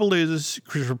 Trouble is,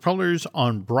 Christopher Plummer's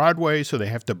on Broadway, so they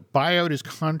have to buy out his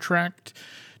contract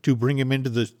to bring him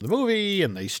into the movie,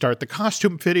 and they start the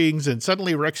costume fittings, and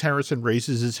suddenly Rex Harrison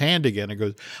raises his hand again and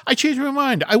goes, I changed my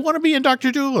mind. I want to be in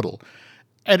Dr. Dolittle.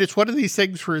 And it's one of these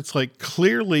things where it's like,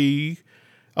 clearly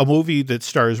a movie that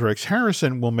stars Rex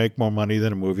Harrison will make more money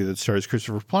than a movie that stars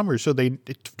Christopher Plummer. So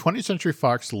 20th Century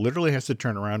Fox literally has to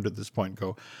turn around at this point and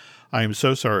go, I am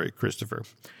so sorry, Christopher.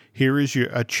 Here is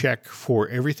a check for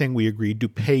everything we agreed to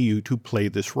pay you to play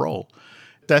this role.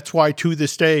 That's why, to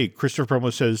this day, Christopher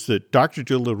Plummer says that Dr.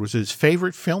 Dolittle was his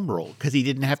favorite film role because he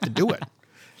didn't have to do it.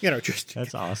 Just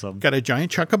that's awesome. Got a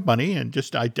giant chunk of money, and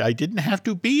just I didn't have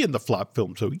to be in the flop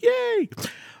film, so yay!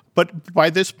 But by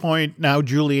this point, now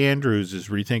Julie Andrews is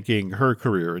rethinking her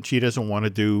career, and she doesn't want to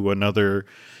do another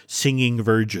singing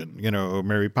virgin,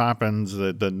 Mary Poppins,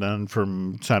 the nun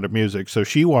from Sound of Music. So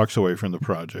she walks away from the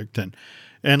project.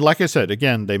 And like I said,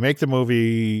 again, they make the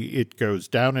movie. It goes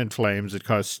down in flames. It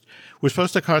was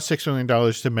supposed to cost $6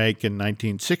 million to make. In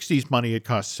 1960s money, it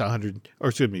costs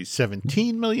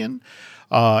 $17 million.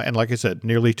 And like I said,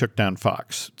 nearly took down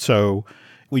Fox. So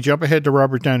we jump ahead to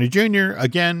Robert Downey Jr.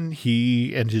 Again,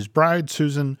 he and his bride,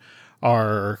 Susan,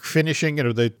 are finishing,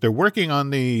 they're working on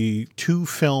the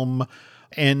 2-film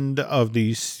end of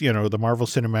these, the Marvel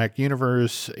Cinematic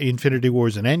Universe, Infinity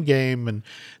Wars and Endgame. And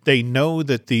they know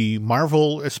that the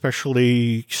Marvel,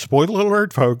 especially, spoiler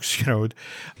alert, folks,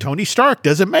 Tony Stark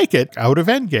doesn't make it out of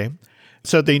Endgame.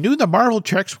 So they knew the Marvel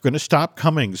checks were going to stop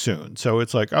coming soon. So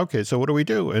it's like, okay, so what do we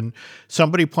do? And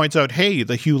somebody points out, hey,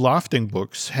 the Hugh Lofting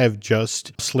books have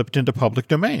just slipped into public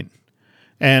domain.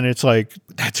 And it's like,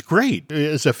 that's great.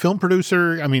 As a film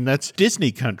producer, I mean, that's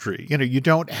Disney country. You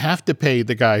don't have to pay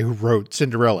the guy who wrote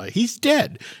Cinderella. He's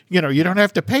dead. You don't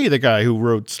have to pay the guy who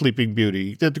wrote Sleeping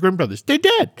Beauty. The Grimm brothers, they're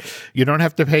dead. You don't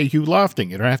have to pay Hugh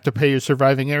Lofting. You don't have to pay your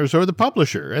surviving heirs or the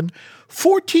publisher. And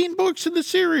 14 books in the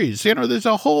series. There's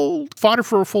a whole fodder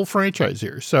for a full franchise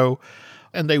here. So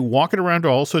And they walk it around to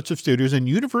all sorts of studios, and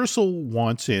Universal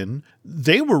wants in.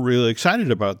 They were really excited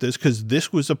about this because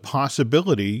this was a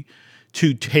possibility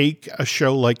to take a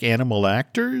show like Animal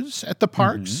Actors at the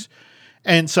parks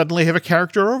and suddenly have a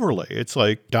character overlay. It's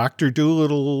like Dr.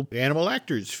 Dolittle, Animal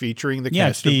Actors featuring the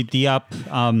cast. Yeah, it's the Up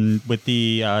with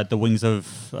the Wings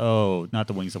of, not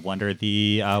the Wings of Wonder,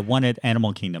 the one at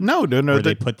Animal Kingdom. No. Where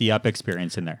they put the Up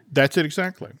experience in there. That's it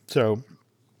exactly. So,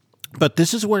 but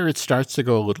this is where it starts to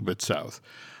go a little bit south.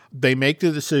 They make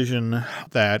the decision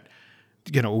that,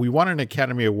 we want an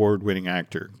Academy Award-winning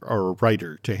actor or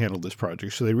writer to handle this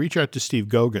project. So they reach out to Steve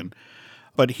Goguen.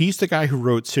 But he's the guy who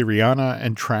wrote Syriana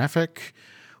and Traffic,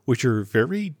 which are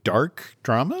very dark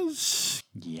dramas.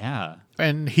 Yeah.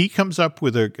 And he comes up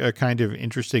with a kind of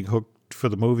interesting hook for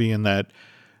the movie in that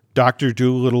Dr.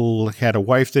 Dolittle had a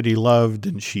wife that he loved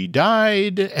and she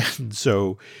died. And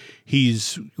so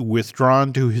he's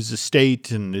withdrawn to his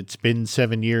estate, and it's been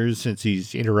 7 years since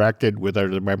he's interacted with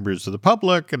other members of the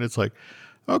public. And it's like,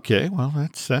 okay, well,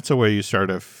 that's a way you start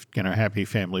a happy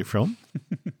family film.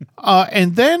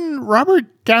 And then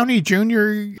Robert Downey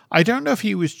Jr., I don't know if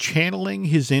he was channeling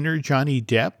his inner Johnny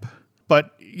Depp,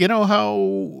 but you know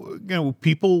how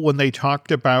people, when they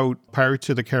talked about Pirates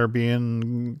of the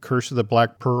Caribbean, Curse of the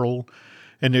Black Pearl,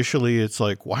 initially it's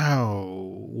like, wow,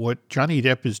 what Johnny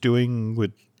Depp is doing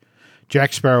with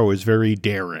Jack Sparrow is very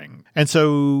daring. And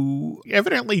so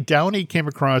evidently Downey came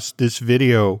across this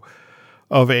video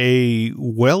of a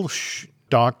Welsh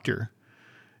doctor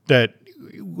that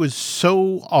was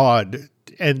so odd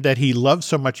and that he loved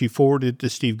so much he forwarded to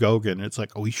Steve Goguen. It's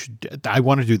like, I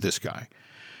want to do this guy.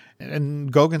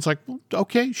 And Goggen's like, well,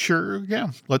 okay, sure, yeah,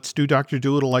 let's do Dr.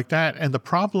 Dolittle like that. And the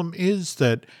problem is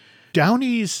that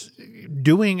Downey's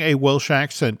doing a Welsh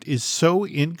accent is so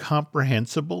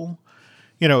incomprehensible.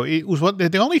 It was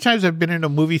the only times I've been in a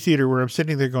movie theater where I'm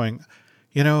sitting there going,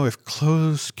 if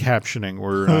closed captioning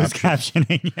were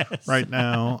yes. right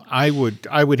now, I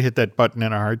would hit that button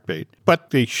in a heartbeat.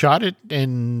 But they shot it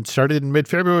and started in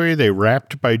mid-February. They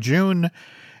wrapped by June.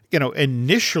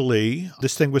 Initially,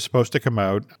 this thing was supposed to come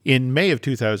out in May of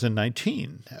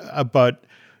 2019. But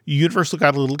Universal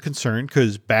got a little concerned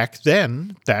because back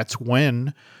then, that's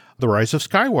when The Rise of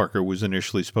Skywalker was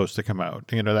initially supposed to come out.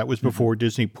 That was before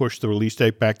Disney pushed the release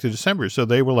date back to December. So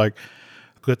they were like,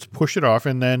 let's push it off.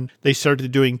 And then they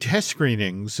started doing test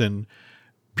screenings, and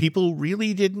people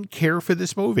really didn't care for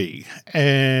this movie.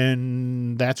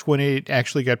 And that's when it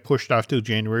actually got pushed off till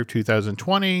January of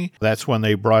 2020. That's when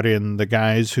they brought in the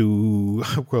guys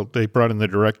they brought in the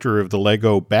director of the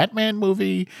Lego Batman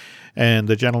movie and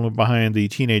the gentleman behind the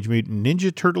Teenage Mutant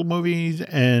Ninja Turtle movies.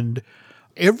 And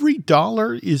every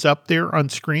dollar is up there on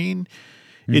screen.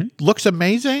 It looks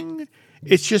amazing.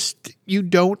 It's just, you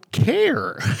don't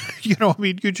care.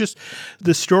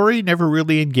 The story never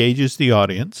really engages the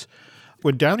audience.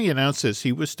 When Downey announced this,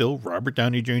 he was still Robert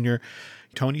Downey Jr.,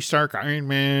 Tony Stark, Iron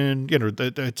Man,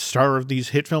 the star of these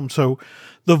hit films. So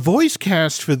the voice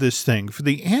cast for this thing, for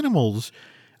the animals,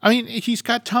 he's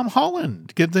got Tom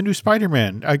Holland, get the new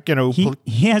Spider-Man.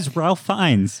 He has Ralph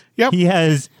Fiennes. Yep. He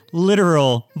has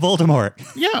literal Voldemort.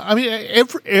 Yeah,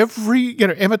 every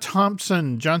Emma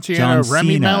Thompson, John Cena,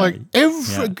 Rami Malek,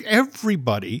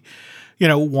 everybody,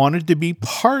 wanted to be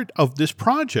part of this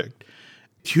project.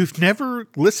 You've never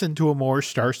listened to a more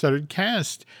star-studded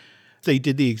cast. They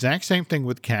did the exact same thing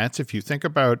with Cats. If you think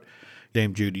about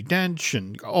Dame Judi Dench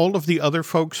and all of the other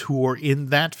folks who were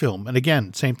in that film, and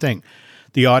again, same thing.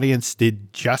 The audience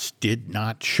did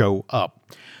not show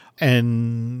up.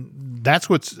 And that's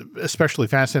what's especially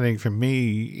fascinating for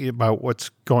me about what's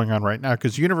going on right now,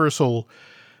 because Universal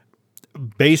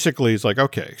basically is like,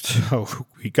 okay, so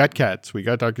we got Cats, we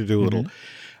got Dr. Dolittle.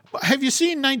 Have you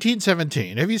seen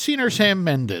 1917? Have you seen our Sam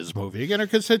Mendes movie?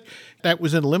 Because that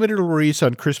was in limited release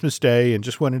on Christmas Day and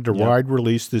just went into wide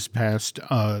release this past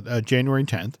January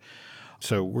 10th.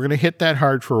 So we're going to hit that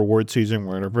hard for award season.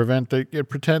 We're going to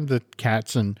pretend that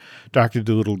Cats and Dr.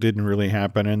 Dolittle didn't really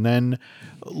happen. And then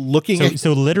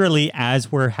So literally,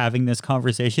 as we're having this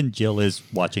conversation, Jill is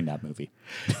watching that movie.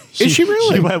 Is she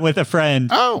really? She went with a friend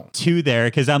to there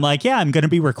because I'm like, yeah, I'm going to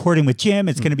be recording with Jim.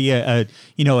 It's going to be a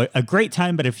great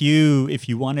time. But if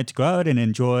you wanted to go out and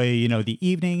enjoy, the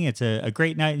evening, it's a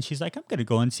great night. And she's like, I'm going to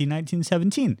go and see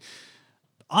 1917.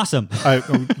 Awesome. I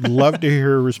would love to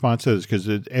hear a response to this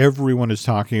because everyone is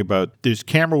talking about there's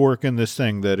camera work in this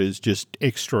thing that is just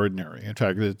extraordinary. In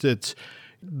fact, it's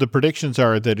the predictions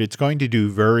are that it's going to do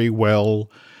very well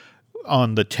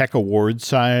on the tech awards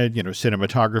side,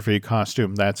 cinematography,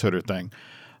 costume, that sort of thing.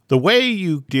 The way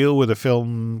you deal with a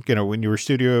film, when you're a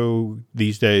studio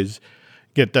these days,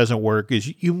 it doesn't work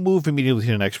is you move immediately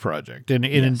to the next project. And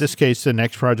in this case, the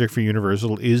next project for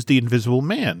Universal is The Invisible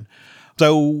Man.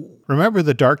 So remember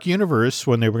the Dark Universe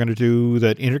when they were going to do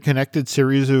that interconnected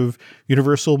series of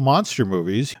Universal monster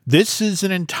movies. This is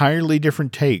an entirely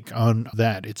different take on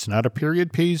that. It's not a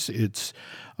period piece. It's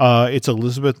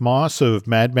Elizabeth Moss of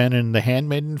Mad Men and The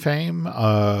Handmaiden fame.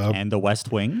 And The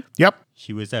West Wing. Yep.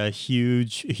 She was a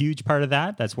huge part of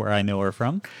that. That's where I know her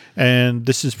from. And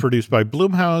this is produced by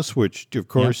Blumhouse, which, of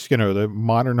course, the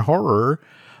modern horror.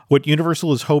 What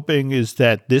Universal is hoping is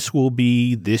that this will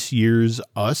be this year's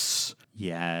Us.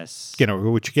 Yes.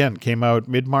 Which, again, came out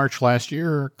mid-March last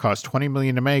year, cost $20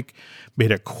 million to make,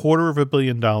 made $250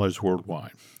 million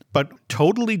worldwide. But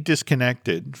totally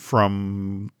disconnected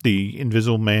from The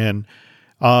Invisible Man.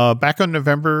 Back on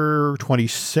November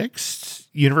 26th,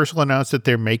 Universal announced that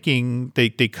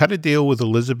they cut a deal with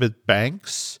Elizabeth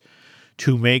Banks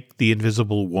to make The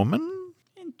Invisible Woman.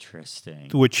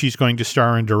 Interesting. Which she's going to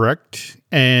star and direct.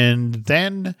 And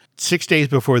then 6 days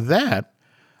before that,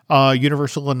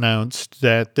 Universal announced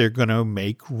that they're going to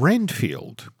make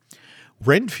Renfield.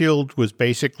 Renfield was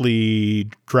basically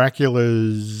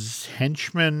Dracula's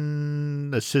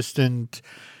henchman, assistant.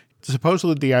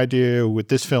 Supposedly the idea with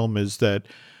this film is that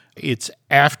it's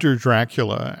after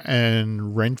Dracula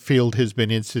and Renfield has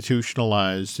been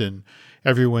institutionalized and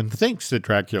everyone thinks that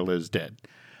Dracula is dead.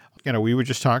 We were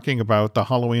just talking about the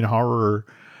Halloween horror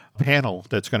panel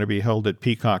that's going to be held at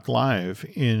Peacock Live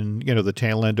in, the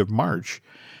tail end of March.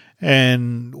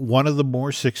 And one of the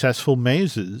more successful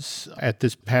mazes at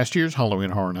this past year's Halloween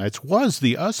Horror Nights was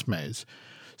the Us maze.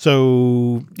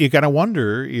 So you got to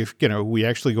wonder if, we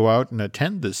actually go out and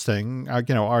attend this thing,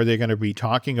 are they going to be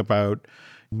talking about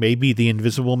maybe the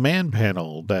Invisible Man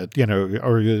panel that,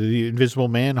 or the Invisible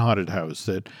Man haunted house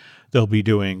that they'll be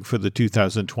doing for the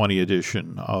 2020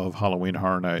 edition of Halloween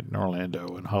Horror Night in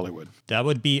Orlando and Hollywood. That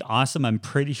would be awesome. I'm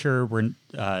pretty sure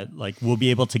we'll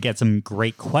be able to get some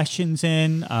great questions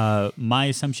in. My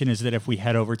assumption is that if we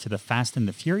head over to the Fast and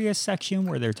the Furious section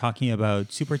where they're talking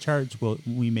about Supercharged,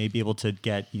 we may be able to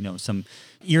get, some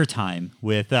ear time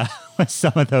with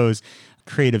some of those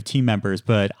creative team members.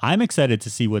 But I'm excited to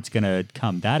see what's going to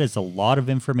come. That is a lot of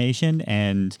information.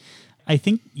 And I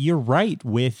think you're right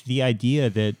with the idea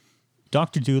that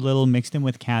Dr. Dolittle mixed in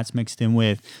with Cats, mixed in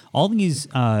with all these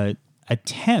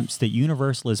attempts that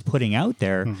Universal is putting out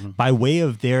there by way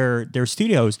of their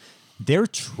studios. They're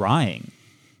trying.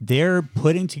 They're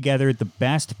putting together the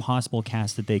best possible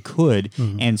cast that they could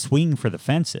and swinging for the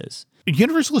fences.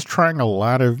 Universal is trying a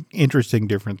lot of interesting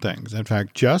different things. In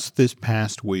fact, just this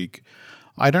past week,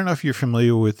 I don't know if you're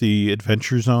familiar with the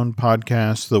Adventure Zone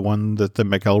podcast, the one that the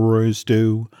McElroys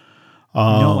do.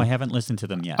 No, I haven't listened to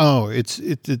them yet. Oh, it's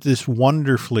this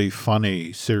wonderfully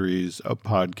funny series of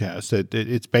podcasts.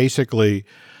 It's basically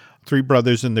three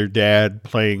brothers and their dad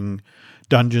playing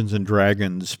Dungeons and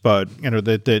Dragons, but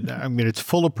it's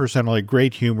full of personality,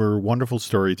 great humor, wonderful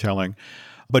storytelling.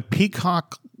 But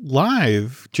Peacock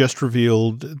Live just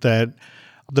revealed that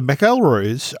the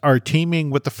McElroys are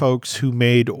teaming with the folks who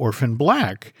made Orphan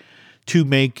Black to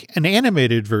make an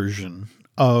animated version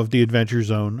of the Adventure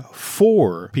Zone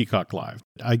for Peacock Live.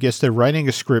 I guess they're writing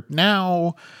a script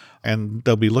now, and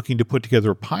they'll be looking to put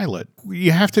together a pilot.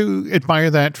 You have to admire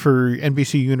that for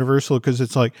NBC Universal because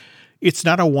it's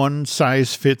not a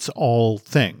one-size-fits-all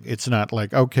thing. It's not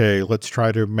like, okay, let's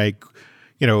try to make,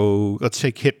 let's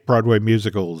take hit Broadway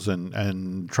musicals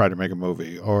and try to make a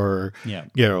movie. Or,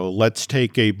 let's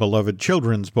take a beloved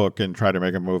children's book and try to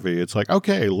make a movie. It's like,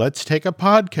 okay, let's take a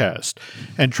podcast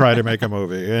and try to make a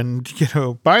movie. And,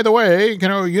 by the way,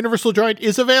 Universal Joint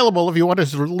is available if you want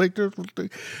to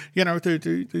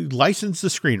license the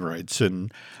screen rights.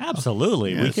 And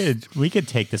absolutely. Yes. We could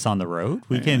take this on the road.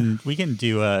 We can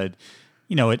do a...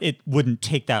 it wouldn't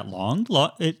take that long.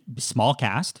 Small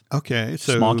cast. Okay.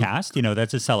 So small cast,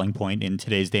 that's a selling point in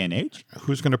today's day and age.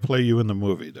 Who's going to play you in the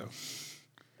movie, though?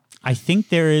 I think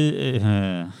there is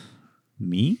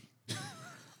me.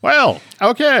 Well,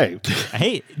 okay.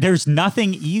 Hey, there's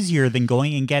nothing easier than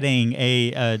going and getting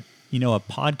a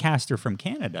podcaster from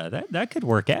Canada. That could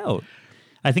work out.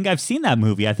 I think I've seen that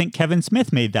movie. I think Kevin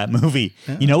Smith made that movie.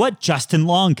 Yeah. You know what? Justin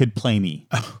Long could play me.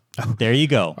 There you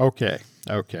go. Okay.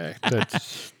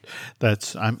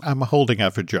 That's I'm holding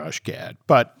out for Josh Gad.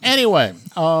 But anyway,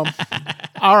 all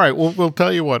right, we'll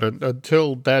tell you what,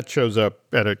 until that shows up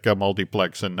at a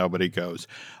multiplex and nobody goes.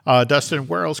 Dustin,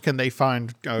 where else can they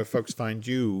folks find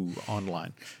you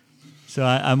online? So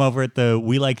I'm over at the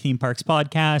We Like Theme Parks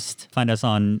podcast. Find us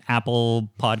on Apple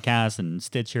Podcasts and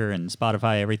Stitcher and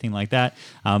Spotify, everything like that.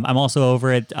 I'm also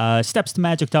over at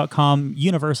stepstomagic.com,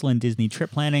 Universal and Disney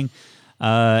trip planning.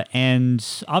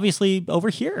 And obviously over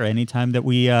here, anytime that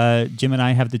we, Jim and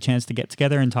I have the chance to get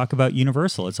together and talk about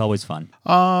Universal, it's always fun.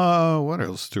 What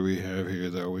else do we have here,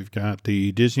 though? We've got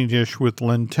the Disney Dish with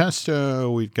Len Testa.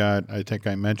 We've got, I think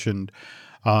I mentioned,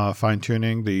 Fine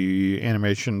Tuning, the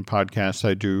animation podcast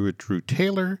I do with Drew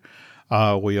Taylor.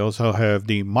 We also have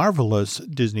the Marvelous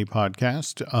Disney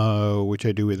podcast, which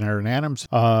I do with Aaron Adams.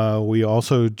 We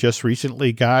also just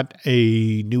recently got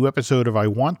a new episode of I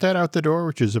Want That out the door,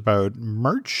 which is about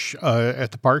merch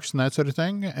at the parks and that sort of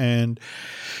thing. And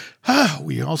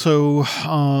we also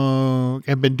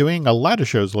have been doing a lot of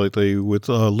shows lately with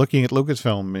looking at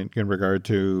Lucasfilm in regard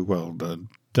to, well,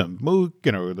 the movie,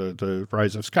 the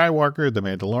Rise of Skywalker, The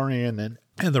Mandalorian,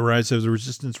 and the Rise of the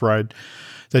Resistance ride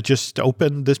that just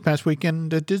opened this past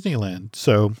weekend at Disneyland.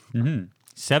 So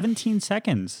 17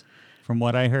 seconds from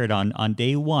what I heard on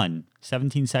day one.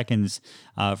 17 seconds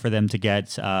for them to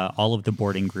get all of the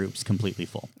boarding groups completely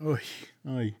full. Oy,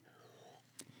 oy.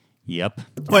 Yep.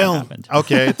 Well,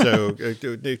 okay. So,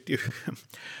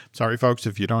 sorry, folks,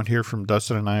 if you don't hear from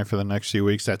Dustin and I for the next few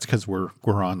weeks, that's because we're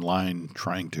online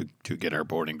trying to get our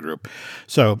boarding group.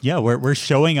 So, yeah, we're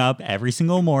showing up every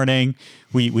single morning.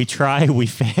 We try, we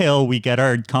fail, we get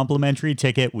our complimentary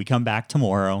ticket, we come back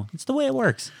tomorrow. It's the way it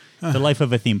works. The life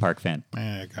of a theme park fan.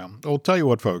 There you go. I'll tell you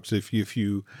what, folks, if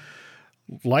you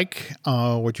like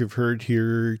what you've heard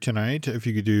here tonight, if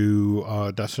you could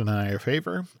do Dustin and I a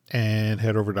favor and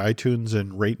head over to iTunes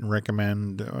and rate and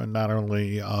recommend not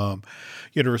only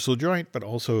Universal Joint, but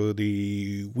also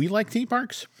the We Like Theme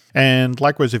Parks. And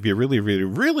likewise, if you really, really,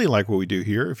 really like what we do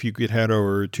here, if you could head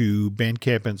over to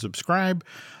Bandcamp and subscribe,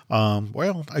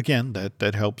 well, again,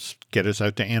 that helps get us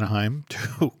out to Anaheim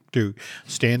to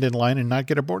stand in line and not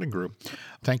get a boarding group.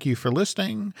 Thank you for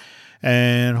listening.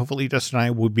 And hopefully Dustin and I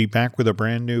will be back with a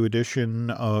brand new edition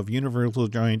of Universal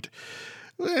Joint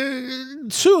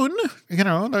soon.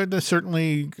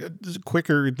 Certainly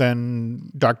quicker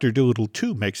than Dr. Dolittle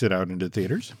 2 makes it out into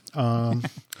theaters.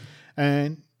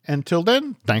 And until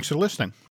then, thanks for listening.